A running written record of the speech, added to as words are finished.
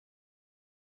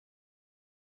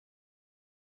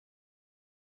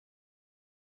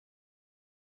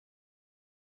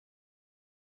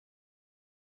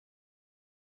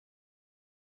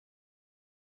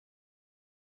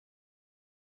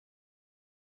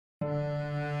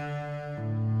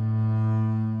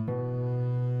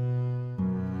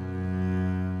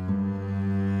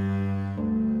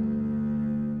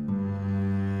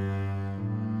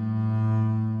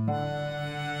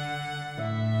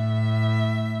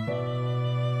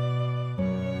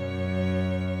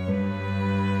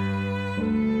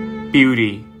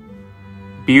Beauty.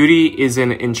 Beauty is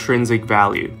an intrinsic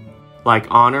value. Like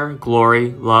honor,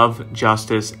 glory, love,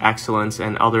 justice, excellence,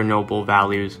 and other noble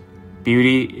values,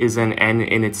 beauty is an end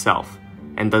in itself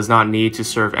and does not need to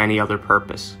serve any other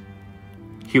purpose.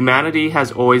 Humanity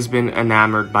has always been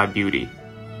enamored by beauty,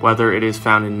 whether it is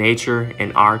found in nature,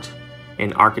 in art,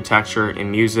 in architecture, in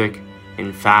music,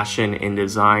 in fashion, in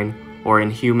design, or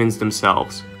in humans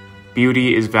themselves.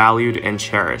 Beauty is valued and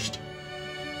cherished.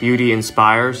 Beauty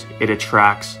inspires, it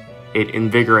attracts, it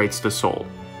invigorates the soul.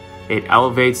 It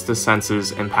elevates the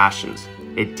senses and passions.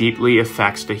 It deeply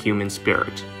affects the human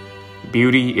spirit.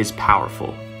 Beauty is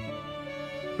powerful.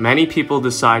 Many people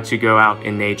decide to go out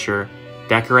in nature,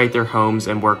 decorate their homes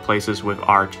and workplaces with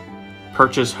art,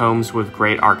 purchase homes with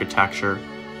great architecture,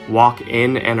 walk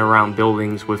in and around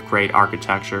buildings with great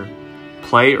architecture,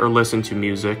 play or listen to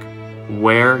music,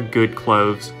 wear good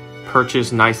clothes,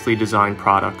 purchase nicely designed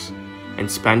products, and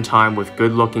spend time with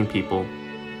good-looking people,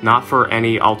 not for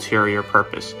any ulterior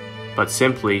purpose, but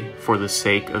simply for the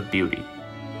sake of beauty.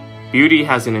 Beauty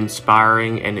has an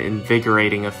inspiring and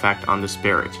invigorating effect on the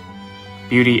spirit.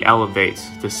 Beauty elevates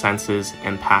the senses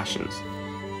and passions.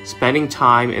 Spending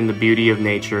time in the beauty of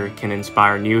nature can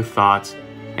inspire new thoughts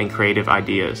and creative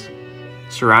ideas.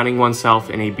 Surrounding oneself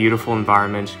in a beautiful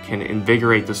environment can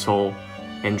invigorate the soul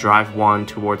and drive one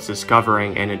towards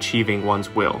discovering and achieving one's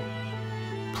will.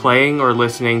 Playing or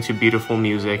listening to beautiful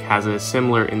music has a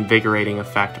similar invigorating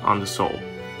effect on the soul.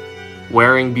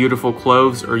 Wearing beautiful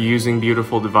clothes or using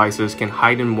beautiful devices can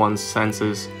heighten one's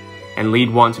senses and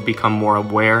lead one to become more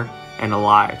aware and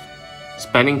alive.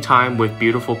 Spending time with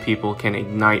beautiful people can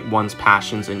ignite one's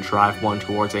passions and drive one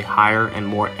towards a higher and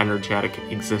more energetic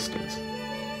existence.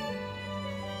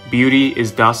 Beauty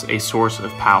is thus a source of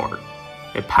power.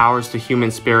 It powers the human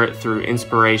spirit through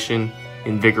inspiration,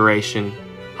 invigoration,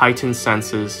 heightened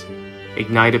senses,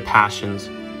 ignited passions,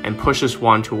 and pushes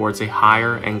one towards a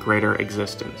higher and greater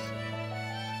existence.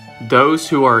 Those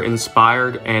who are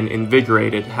inspired and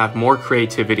invigorated have more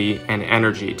creativity and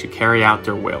energy to carry out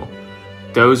their will.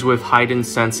 Those with heightened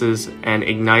senses and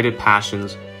ignited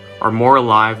passions are more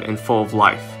alive and full of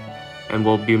life, and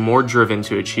will be more driven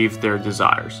to achieve their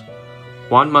desires.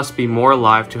 One must be more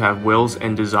alive to have wills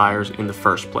and desires in the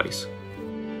first place.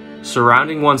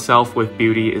 Surrounding oneself with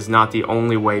beauty is not the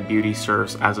only way beauty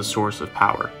serves as a source of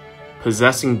power.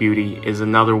 Possessing beauty is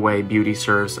another way beauty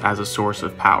serves as a source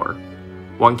of power.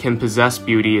 One can possess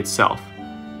beauty itself,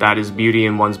 that is, beauty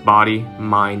in one's body,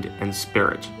 mind, and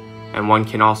spirit, and one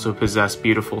can also possess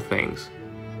beautiful things.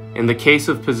 In the case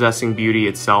of possessing beauty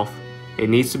itself, it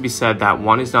needs to be said that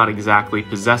one is not exactly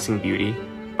possessing beauty,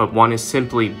 but one is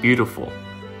simply beautiful,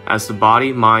 as the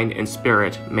body, mind, and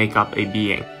spirit make up a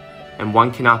being, and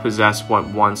one cannot possess what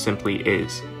one simply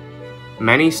is.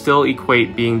 Many still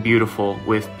equate being beautiful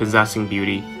with possessing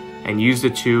beauty, and use the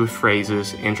two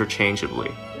phrases interchangeably,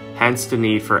 hence the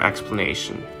need for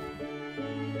explanation.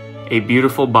 A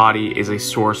beautiful body is a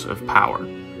source of power.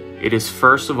 It is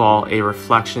first of all a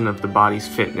reflection of the body's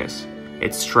fitness,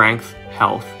 its strength,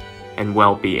 health, and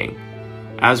well-being,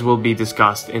 as will be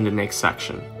discussed in the next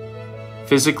section.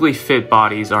 Physically fit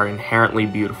bodies are inherently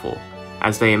beautiful,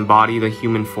 as they embody the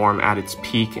human form at its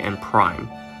peak and prime,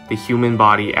 the human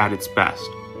body at its best.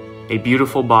 A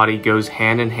beautiful body goes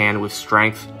hand in hand with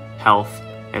strength, health,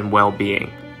 and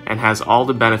well-being, and has all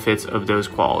the benefits of those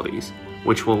qualities,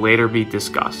 which will later be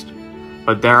discussed.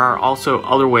 But there are also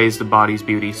other ways the body's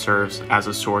beauty serves as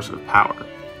a source of power.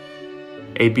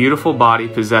 A beautiful body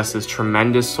possesses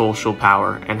tremendous social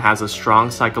power and has a strong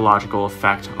psychological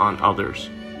effect on others.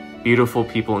 Beautiful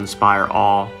people inspire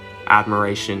awe,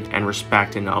 admiration, and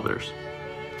respect in others.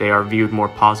 They are viewed more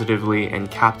positively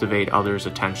and captivate others'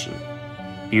 attention.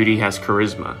 Beauty has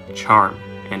charisma, charm,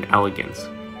 and elegance.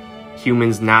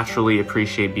 Humans naturally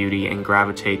appreciate beauty and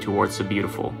gravitate towards the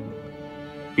beautiful.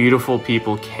 Beautiful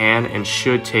people can and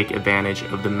should take advantage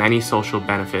of the many social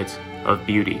benefits of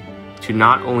beauty to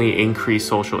not only increase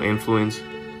social influence,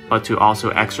 but to also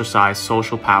exercise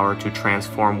social power to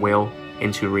transform will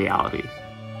into reality.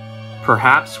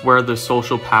 Perhaps where the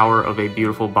social power of a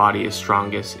beautiful body is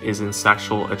strongest is in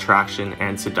sexual attraction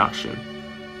and seduction.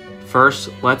 First,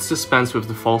 let's dispense with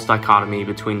the false dichotomy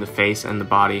between the face and the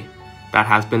body that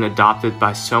has been adopted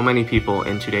by so many people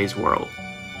in today's world.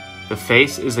 The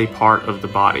face is a part of the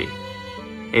body.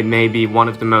 It may be one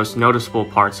of the most noticeable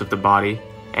parts of the body,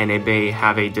 and it may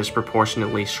have a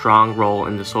disproportionately strong role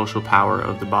in the social power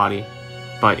of the body,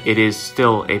 but it is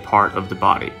still a part of the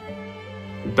body.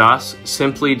 Thus,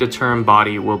 simply the term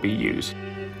body will be used,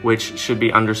 which should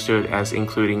be understood as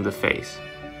including the face.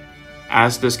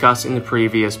 As discussed in the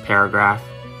previous paragraph,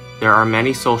 there are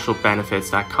many social benefits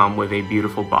that come with a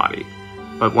beautiful body.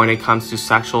 but when it comes to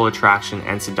sexual attraction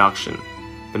and seduction,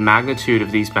 the magnitude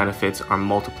of these benefits are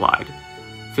multiplied.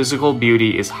 Physical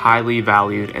beauty is highly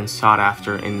valued and sought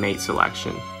after in mate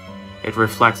selection. It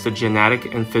reflects the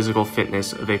genetic and physical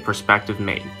fitness of a prospective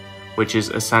mate, which is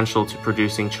essential to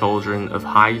producing children of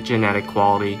high genetic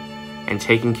quality and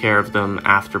taking care of them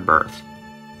after birth.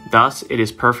 Thus, it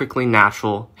is perfectly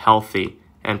natural, healthy,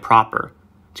 and proper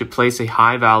to place a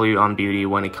high value on beauty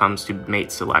when it comes to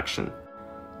mate selection.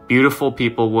 Beautiful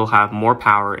people will have more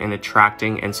power in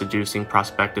attracting and seducing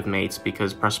prospective mates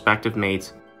because prospective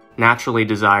mates naturally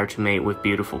desire to mate with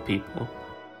beautiful people.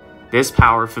 This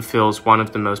power fulfills one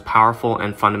of the most powerful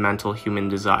and fundamental human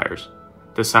desires,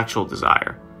 the sexual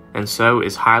desire, and so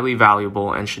is highly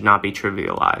valuable and should not be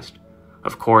trivialized.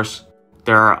 Of course,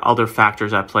 there are other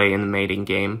factors at play in the mating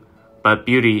game, but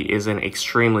beauty is an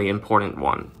extremely important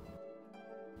one.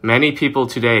 Many people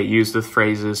today use the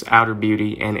phrases outer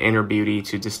beauty and inner beauty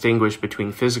to distinguish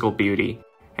between physical beauty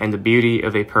and the beauty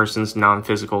of a person's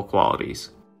non-physical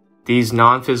qualities. These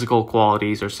non-physical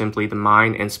qualities are simply the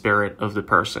mind and spirit of the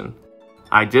person.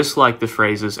 I dislike the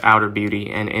phrases outer beauty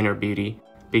and inner beauty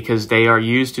because they are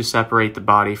used to separate the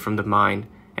body from the mind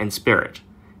and spirit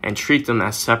and treat them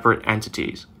as separate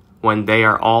entities when they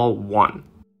are all one.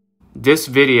 This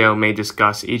video may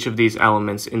discuss each of these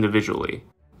elements individually,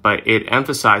 but it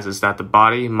emphasizes that the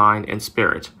body, mind, and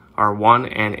spirit are one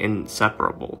and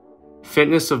inseparable.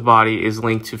 Fitness of body is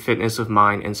linked to fitness of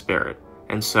mind and spirit,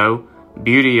 and so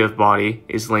beauty of body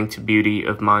is linked to beauty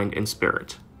of mind and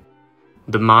spirit.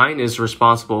 The mind is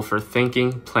responsible for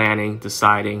thinking, planning,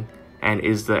 deciding, and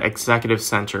is the executive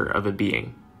center of a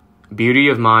being. Beauty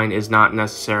of mind is not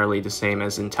necessarily the same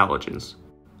as intelligence,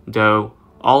 though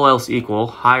all else equal,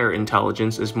 higher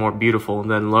intelligence is more beautiful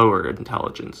than lower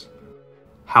intelligence.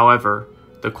 However,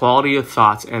 the quality of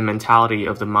thoughts and mentality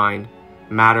of the mind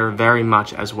matter very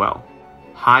much as well.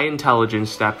 High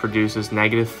intelligence that produces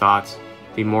negative thoughts,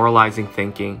 demoralizing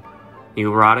thinking,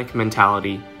 neurotic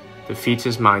mentality,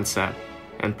 defeatist mindset,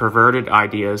 and perverted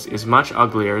ideas is much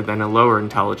uglier than a lower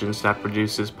intelligence that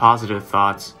produces positive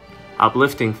thoughts,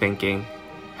 uplifting thinking,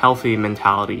 healthy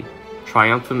mentality,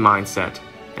 triumphant mindset,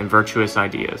 and virtuous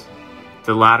ideas.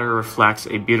 The latter reflects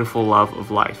a beautiful love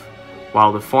of life,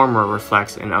 while the former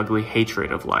reflects an ugly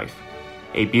hatred of life.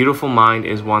 A beautiful mind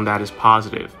is one that is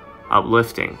positive,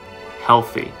 uplifting,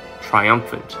 healthy,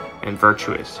 triumphant, and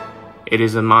virtuous. It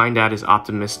is a mind that is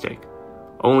optimistic.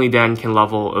 Only then can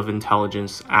level of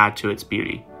intelligence add to its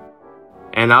beauty.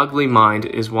 An ugly mind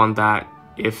is one that,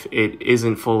 if it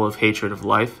isn't full of hatred of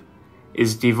life,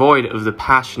 is devoid of the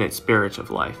passionate spirit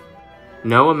of life.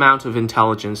 No amount of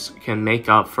intelligence can make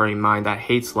up for a mind that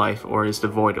hates life or is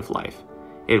devoid of life.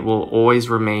 It will always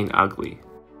remain ugly.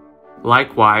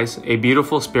 Likewise, a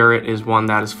beautiful spirit is one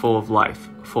that is full of life,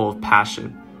 full of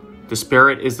passion. The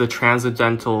spirit is the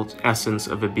transcendental essence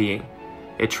of a being.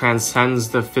 It transcends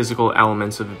the physical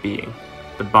elements of a being,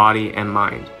 the body and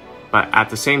mind, but at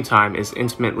the same time is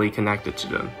intimately connected to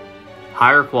them.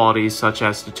 Higher qualities such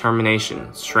as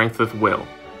determination, strength of will,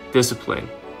 discipline,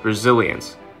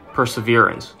 resilience,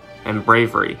 perseverance, and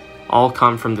bravery all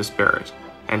come from the spirit,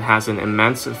 and has an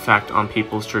immense effect on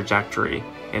people's trajectory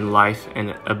in life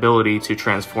and ability to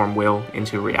transform will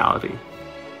into reality.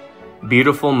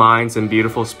 Beautiful minds and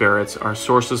beautiful spirits are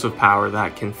sources of power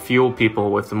that can fuel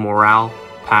people with the morale,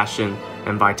 passion,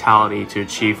 and vitality to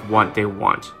achieve what they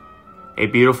want. A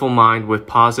beautiful mind with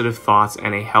positive thoughts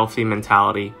and a healthy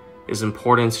mentality is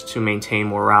important to maintain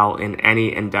morale in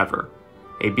any endeavor.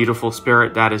 A beautiful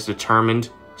spirit that is determined,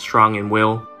 strong in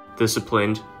will,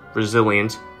 disciplined,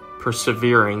 resilient,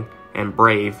 persevering, and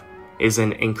brave is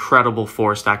an incredible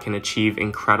force that can achieve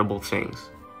incredible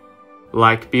things.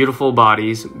 Like beautiful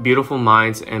bodies, beautiful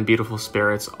minds and beautiful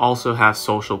spirits also have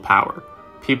social power.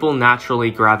 People naturally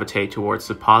gravitate towards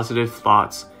the positive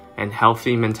thoughts and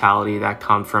healthy mentality that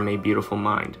come from a beautiful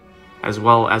mind, as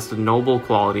well as the noble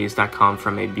qualities that come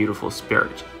from a beautiful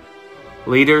spirit.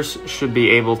 Leaders should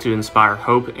be able to inspire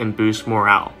hope and boost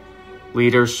morale.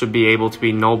 Leaders should be able to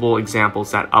be noble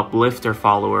examples that uplift their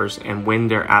followers and win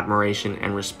their admiration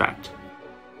and respect.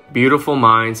 Beautiful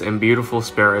minds and beautiful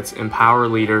spirits empower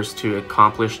leaders to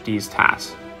accomplish these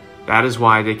tasks. That is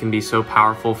why they can be so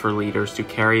powerful for leaders to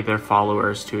carry their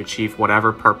followers to achieve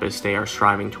whatever purpose they are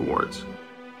striving towards.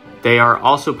 They are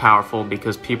also powerful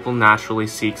because people naturally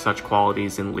seek such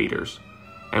qualities in leaders,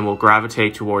 and will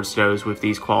gravitate towards those with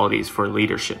these qualities for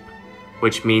leadership,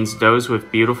 which means those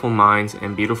with beautiful minds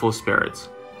and beautiful spirits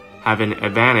have an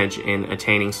advantage in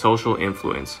attaining social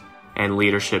influence and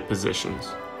leadership positions.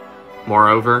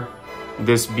 Moreover,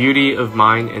 this beauty of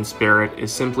mind and spirit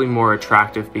is simply more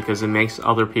attractive because it makes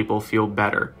other people feel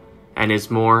better and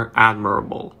is more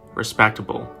admirable,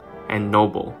 respectable, and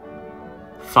noble.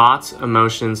 Thoughts,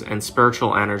 emotions, and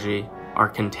spiritual energy are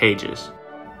contagious.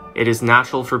 It is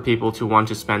natural for people to want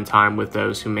to spend time with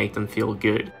those who make them feel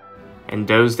good, and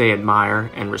those they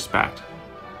admire and respect.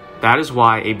 That is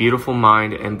why a beautiful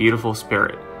mind and beautiful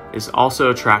spirit is also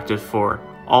attractive for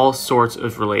all sorts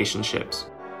of relationships,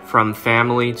 from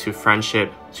family to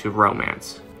friendship to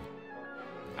romance.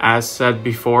 As said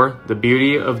before, the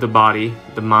beauty of the body,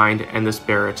 the mind, and the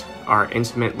spirit are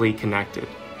intimately connected.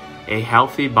 A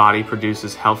healthy body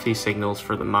produces healthy signals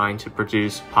for the mind to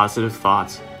produce positive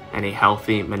thoughts and a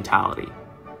healthy mentality.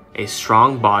 A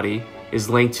strong body is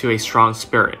linked to a strong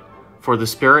spirit, for the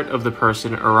spirit of the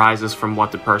person arises from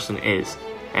what the person is,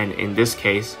 and in this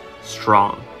case,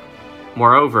 strong.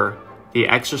 Moreover, the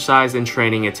exercise and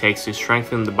training it takes to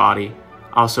strengthen the body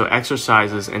also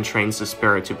exercises and trains the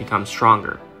spirit to become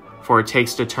stronger, for it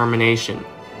takes determination,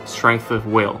 strength of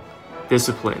will,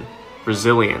 discipline,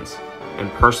 resilience, and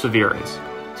perseverance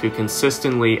to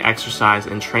consistently exercise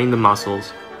and train the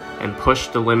muscles and push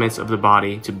the limits of the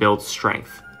body to build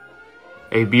strength.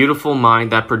 A beautiful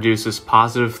mind that produces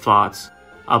positive thoughts,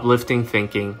 uplifting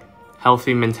thinking,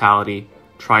 healthy mentality,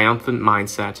 triumphant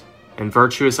mindset, and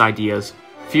virtuous ideas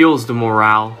fuels the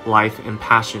morale, life, and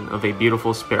passion of a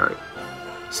beautiful spirit.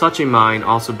 Such a mind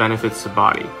also benefits the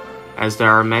body, as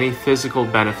there are many physical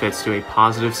benefits to a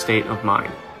positive state of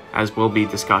mind, as will be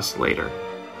discussed later.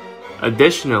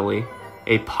 Additionally,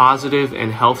 a positive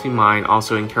and healthy mind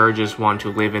also encourages one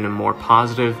to live in a more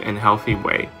positive and healthy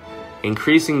way,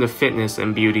 increasing the fitness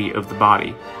and beauty of the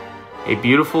body. A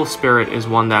beautiful spirit is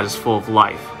one that is full of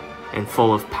life and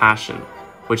full of passion,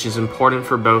 which is important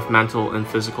for both mental and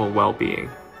physical well-being.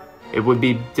 It would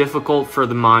be difficult for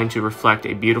the mind to reflect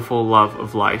a beautiful love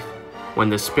of life when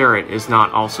the spirit is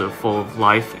not also full of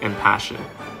life and passion.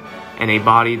 And a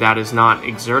body that is not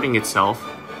exerting itself,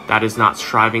 that is not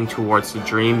striving towards the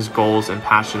dreams, goals, and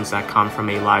passions that come from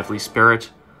a lively spirit,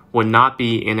 would not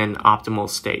be in an optimal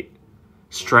state.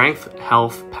 Strength,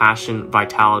 health, passion,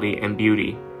 vitality, and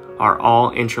beauty are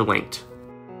all interlinked.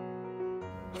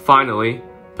 Finally,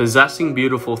 possessing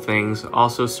beautiful things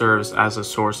also serves as a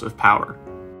source of power.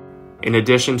 In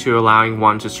addition to allowing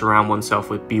one to surround oneself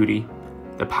with beauty,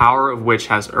 the power of which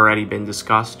has already been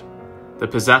discussed, the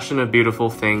possession of beautiful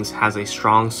things has a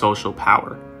strong social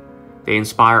power. They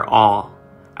inspire awe,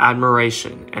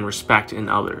 admiration, and respect in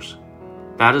others.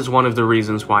 That is one of the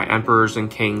reasons why emperors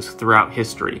and kings throughout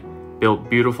history built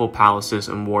beautiful palaces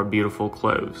and wore beautiful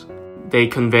clothes. They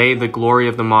convey the glory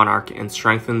of the monarch and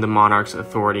strengthen the monarch's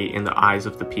authority in the eyes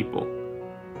of the people.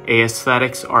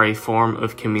 Aesthetics are a form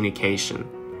of communication,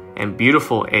 and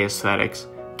beautiful aesthetics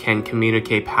can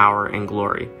communicate power and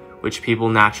glory, which people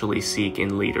naturally seek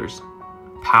in leaders.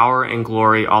 Power and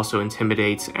glory also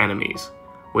intimidates enemies,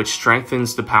 which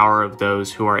strengthens the power of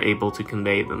those who are able to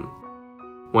convey them.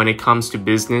 When it comes to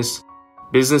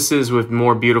businesses with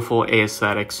more beautiful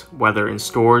aesthetics, whether in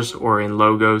stores or in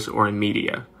logos or in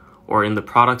media, or in the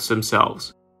products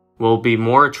themselves, will be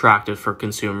more attractive for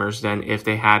consumers than if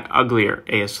they had uglier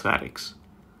aesthetics.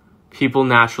 People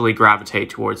naturally gravitate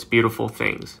towards beautiful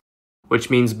things, which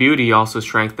means beauty also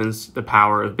strengthens the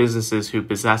power of businesses who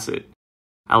possess it,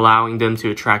 allowing them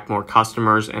to attract more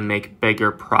customers and make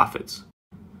bigger profits.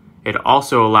 It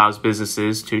also allows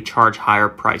businesses to charge higher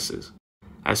prices,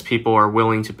 as people are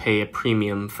willing to pay a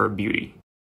premium for beauty.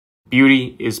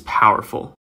 Beauty is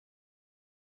powerful.